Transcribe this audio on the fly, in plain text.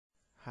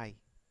Hi,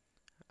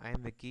 I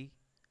am Vicky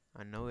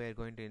and now we are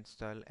going to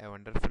install a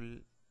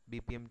wonderful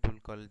BPM tool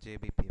called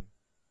jBPM.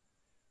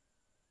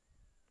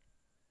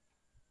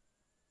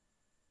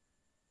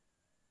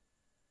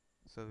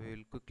 So we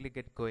will quickly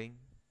get going.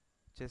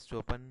 Just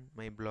open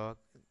my blog.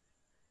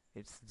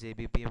 It's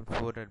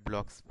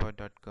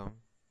jbpm4.blogspot.com.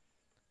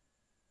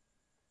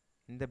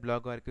 In the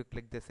blog article,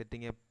 click the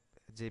setting up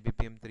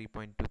jBPM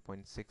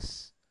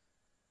 3.2.6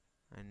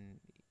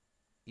 and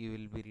you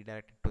will be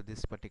redirected to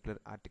this particular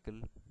article.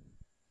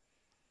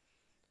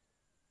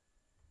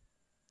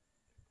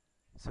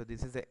 So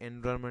this is the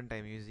environment I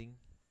am using.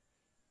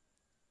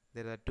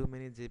 There are too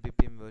many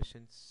jBPM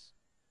versions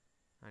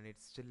and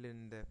it's still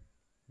in the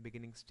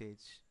beginning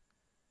stage.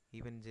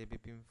 Even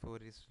jBPM 4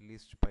 is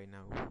released by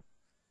now.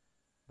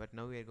 But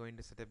now we are going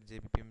to set up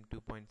jBPM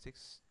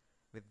 2.6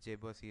 with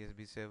jBoss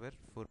ESB server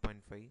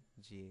 4.5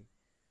 GA.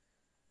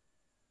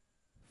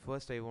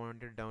 First I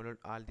want to download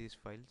all these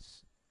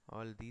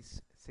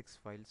 6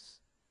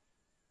 files.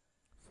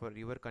 For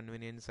your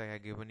convenience I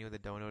have given you the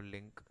download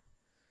link.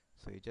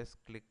 So you just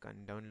click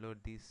and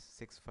download these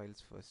 6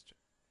 files first.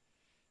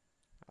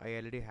 I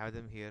already have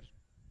them here.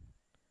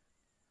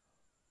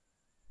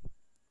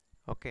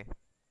 Okay,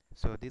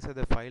 so these are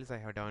the files I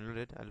have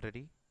downloaded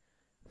already.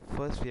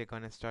 First we are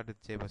gonna start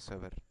with jBoss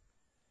server.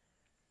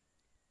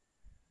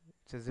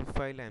 It's a zip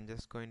file. I'm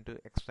just going to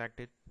extract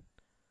it.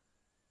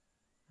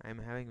 I'm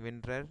having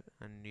WinRAR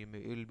and you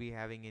will be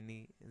having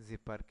any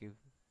zip archive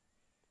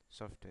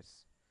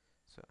softwares.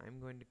 So I'm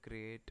going to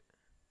create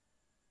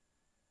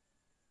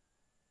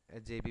a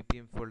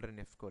jBPM folder in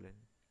F:.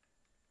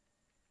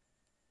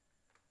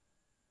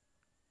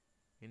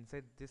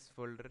 Inside this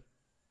folder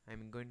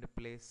I'm going to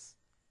place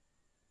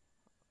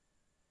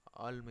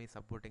all my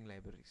supporting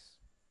libraries.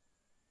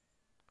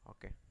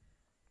 Okay.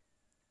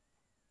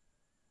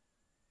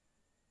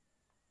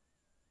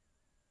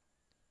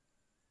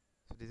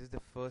 So this is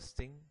the first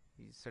thing.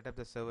 You set up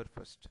the server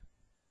first.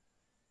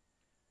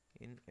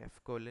 In F:,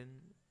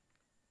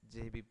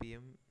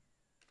 jBPM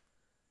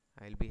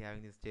I'll be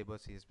having this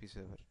jBoss ESB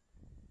server.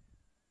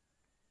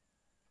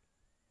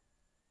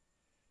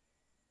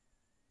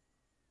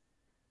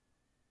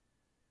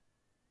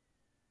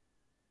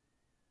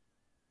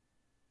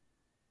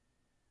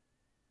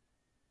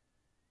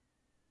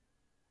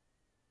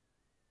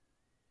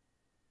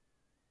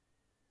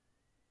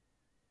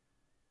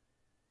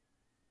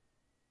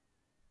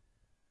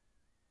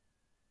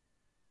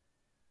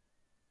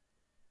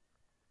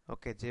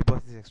 Okay,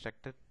 jBoss is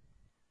extracted.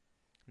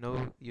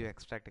 Now you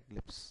extract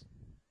Eclipse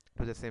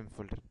to the same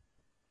folder.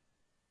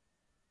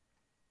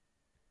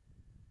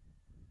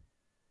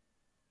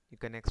 You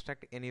can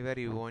extract anywhere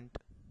you want.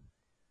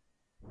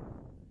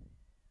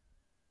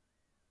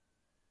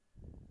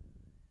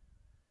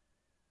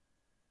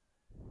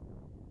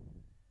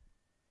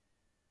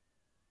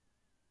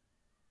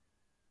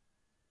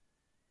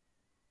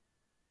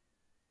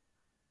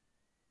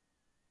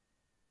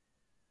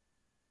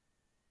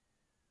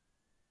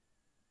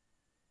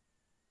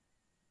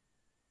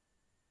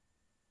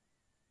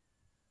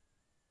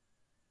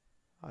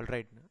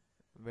 Alright,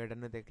 we're done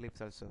with Eclipse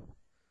also.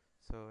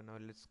 So now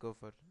let's go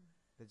for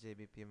the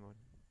jBPM one.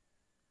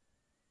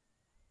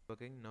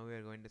 Working, now we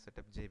are going to set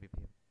up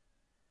jBPM.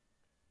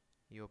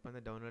 You open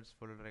the downloads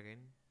folder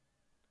again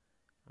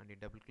and you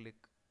double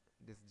click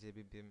this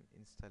jBPM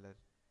installer.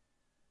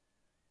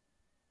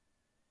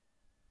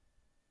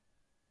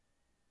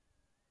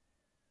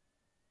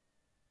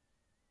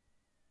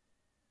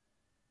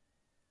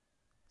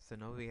 So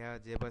now we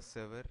have jBoss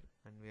server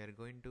and we are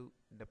going to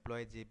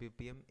deploy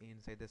jBPM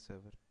inside the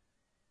server.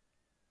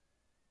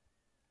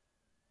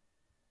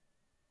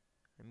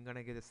 I'm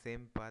gonna give the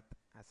same path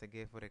as I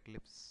gave for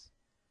Eclipse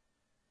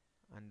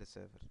and the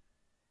server.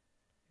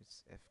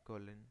 It's F:,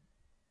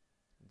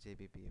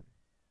 jBPM.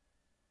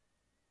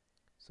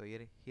 So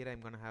here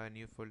I'm gonna have a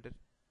new folder,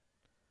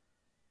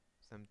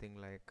 something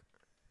like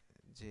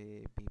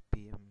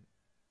jBPM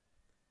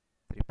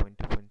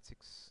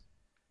 3.2.6.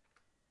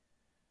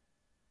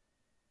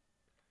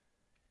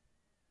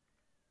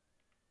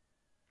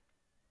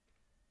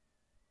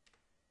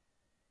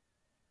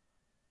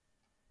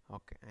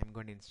 Okay, I'm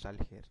going to install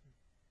here.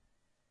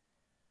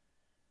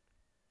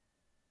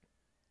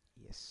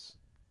 Yes.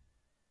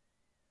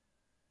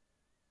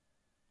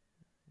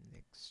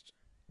 Next.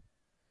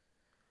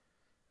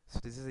 So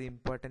this is the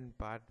important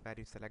part where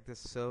you select the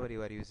server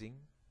you are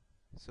using.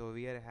 So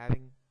we are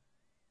having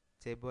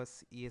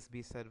jBoss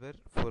ESB server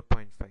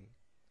 4.5.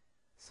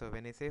 So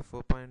when I say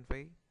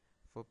 4.5,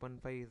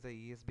 4.5 is the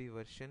ESB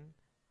version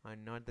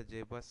and not the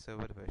jBoss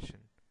server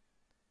version.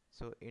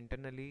 So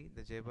internally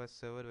the jBoss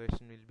server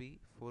version will be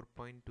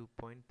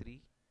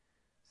 4.2.3.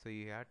 So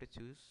you have to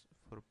choose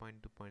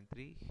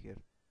 4.2.3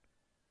 here.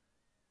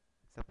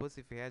 Suppose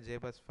if you have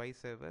jBoss 5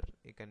 server,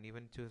 you can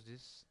even choose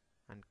this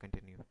and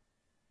continue.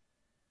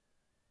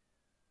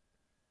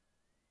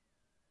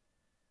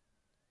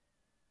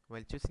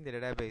 While choosing the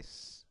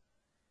database,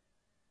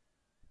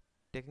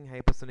 taking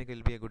hypersonic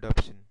will be a good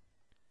option.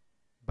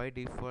 By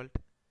default,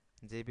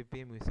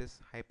 jBPM uses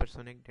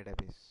hypersonic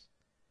database.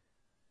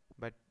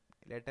 But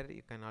Later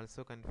you can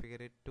also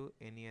configure it to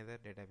any other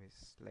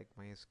database like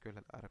MySQL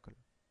or Oracle.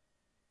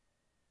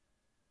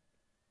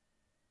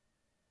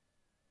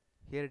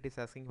 Here it is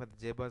asking for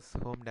the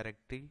jBoss home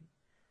directory,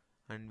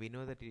 and we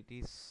know that it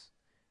is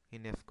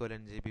in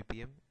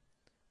jBPM,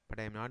 but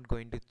I am not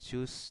going to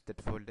choose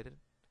that folder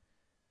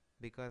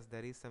because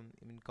there is some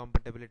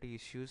incompatibility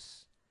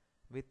issues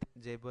with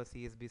jBoss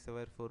ESB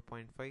server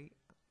 4.5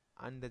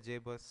 and the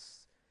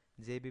jBoss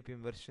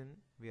jBPM version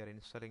we are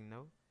installing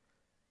now.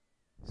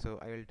 So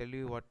I will tell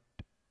you what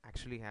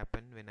actually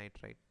happened when I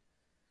tried.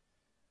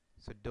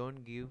 So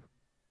don't give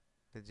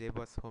the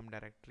jBoss home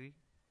directory,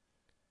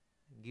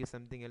 give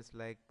something else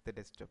like the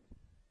desktop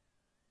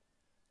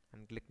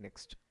and click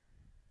next.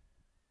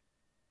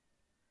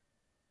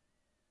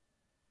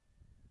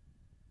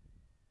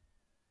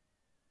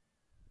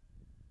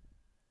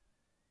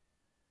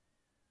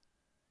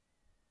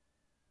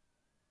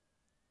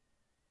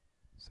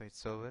 So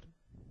it's over.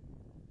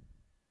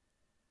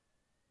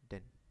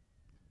 Done.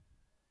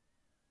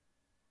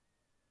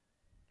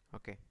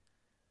 Okay.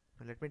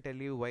 Now let me tell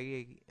you why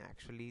I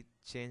actually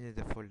changed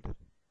the folder.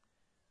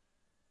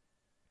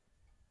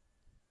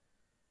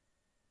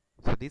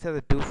 So these are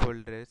the two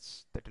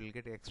folders that will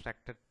get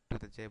extracted to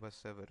the jBoss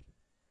server.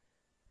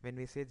 When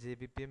we say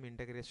jBPM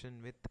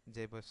integration with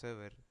jBoss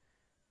server,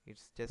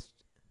 it's just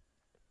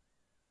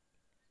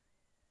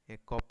a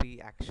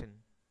copy action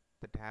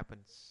that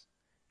happens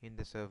in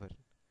the server.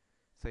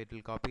 So it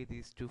will copy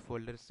these two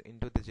folders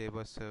into the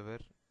jBoss server,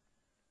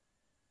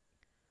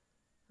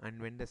 and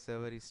when the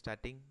server is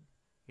starting,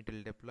 it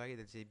will deploy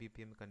the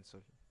jBPM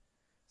console.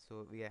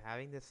 So we are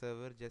having the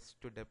server just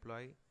to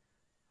deploy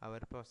our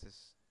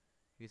process.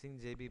 Using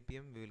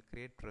jBPM we will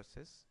create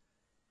process,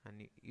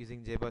 and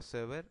using jBoss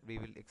server we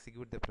will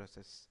execute the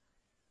process.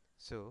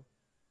 So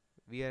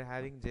we are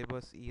having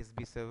jBoss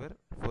ESB server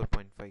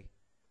 4.5.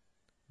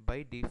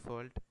 By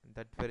default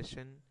that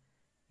version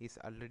is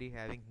already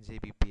having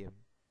jBPM.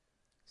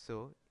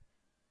 So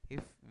if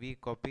we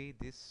copy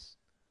this,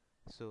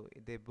 so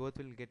they both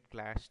will get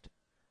clashed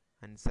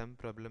and some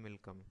problem will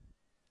come.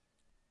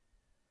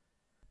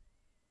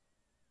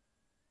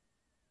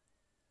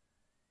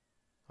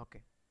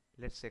 Okay,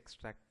 let's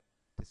extract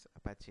this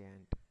Apache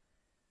Ant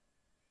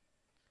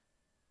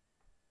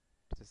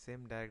to the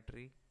same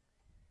directory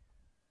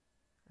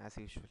as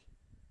usual.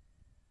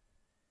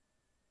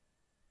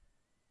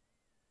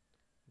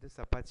 This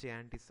Apache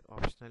Ant is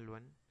optional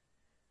one.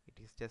 It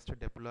is just to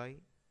deploy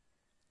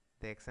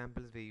the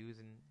examples we use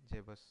in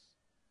jBoss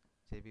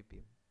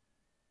jBPM.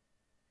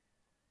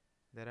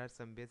 There are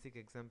some basic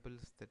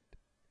examples that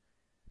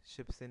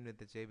ships in with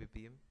the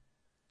jBPM.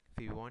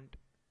 If you want,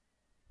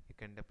 you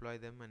can deploy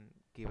them and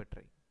give a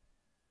try.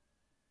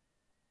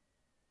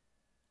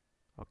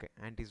 Okay,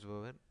 Ant is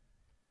over.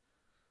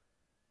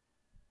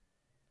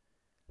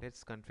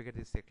 Let's configure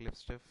this Eclipse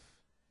stuff.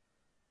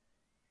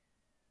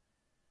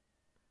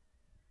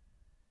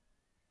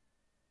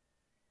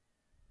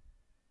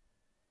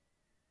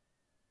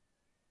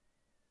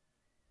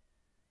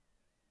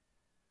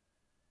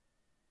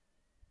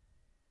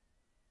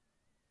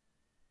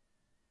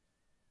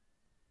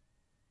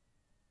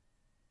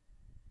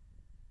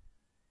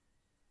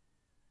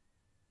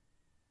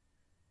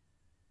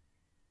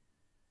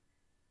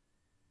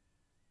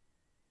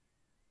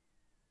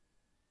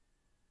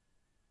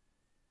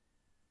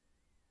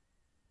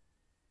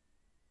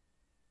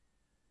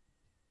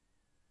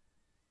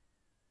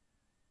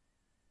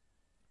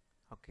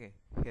 Okay,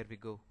 here we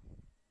go.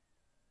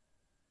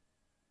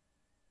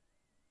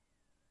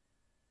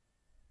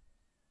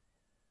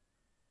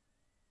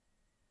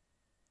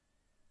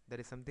 There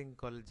is something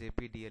called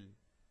JPDL,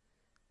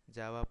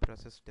 Java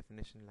Process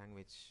Definition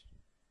Language.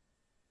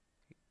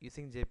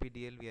 Using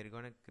JPDL we are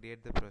going to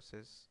create the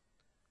process,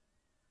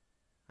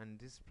 and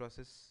this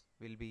process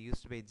will be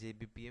used by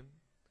jBPM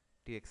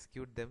to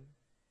execute them,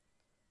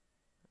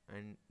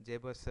 and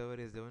jBoss server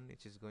is the one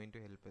which is going to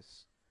help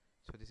us.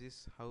 So this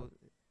is how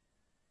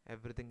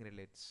everything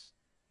relates.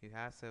 You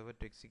have server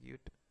to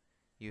execute,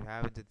 you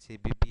have the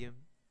jBPM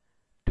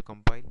to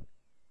compile,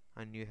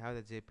 and you have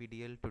the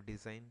JPDL to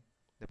design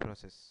the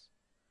process.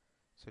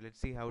 So let's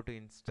see how to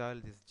install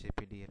this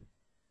JPDL.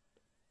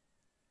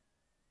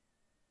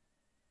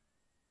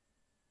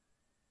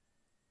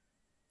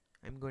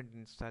 I'm going to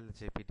install the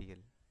JPDL.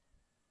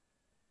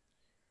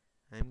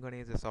 I'm going to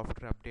use the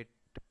software update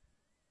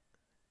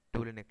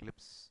tool in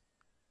Eclipse.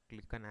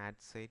 Click on add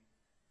site,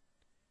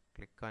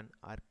 click on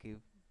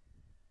archive,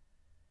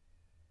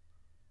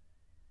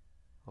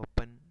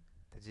 open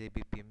the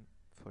jBPM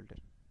folder,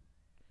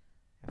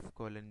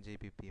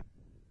 f:/jBPM.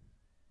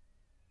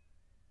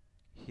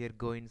 Here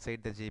go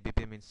inside the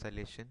jBPM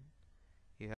installation.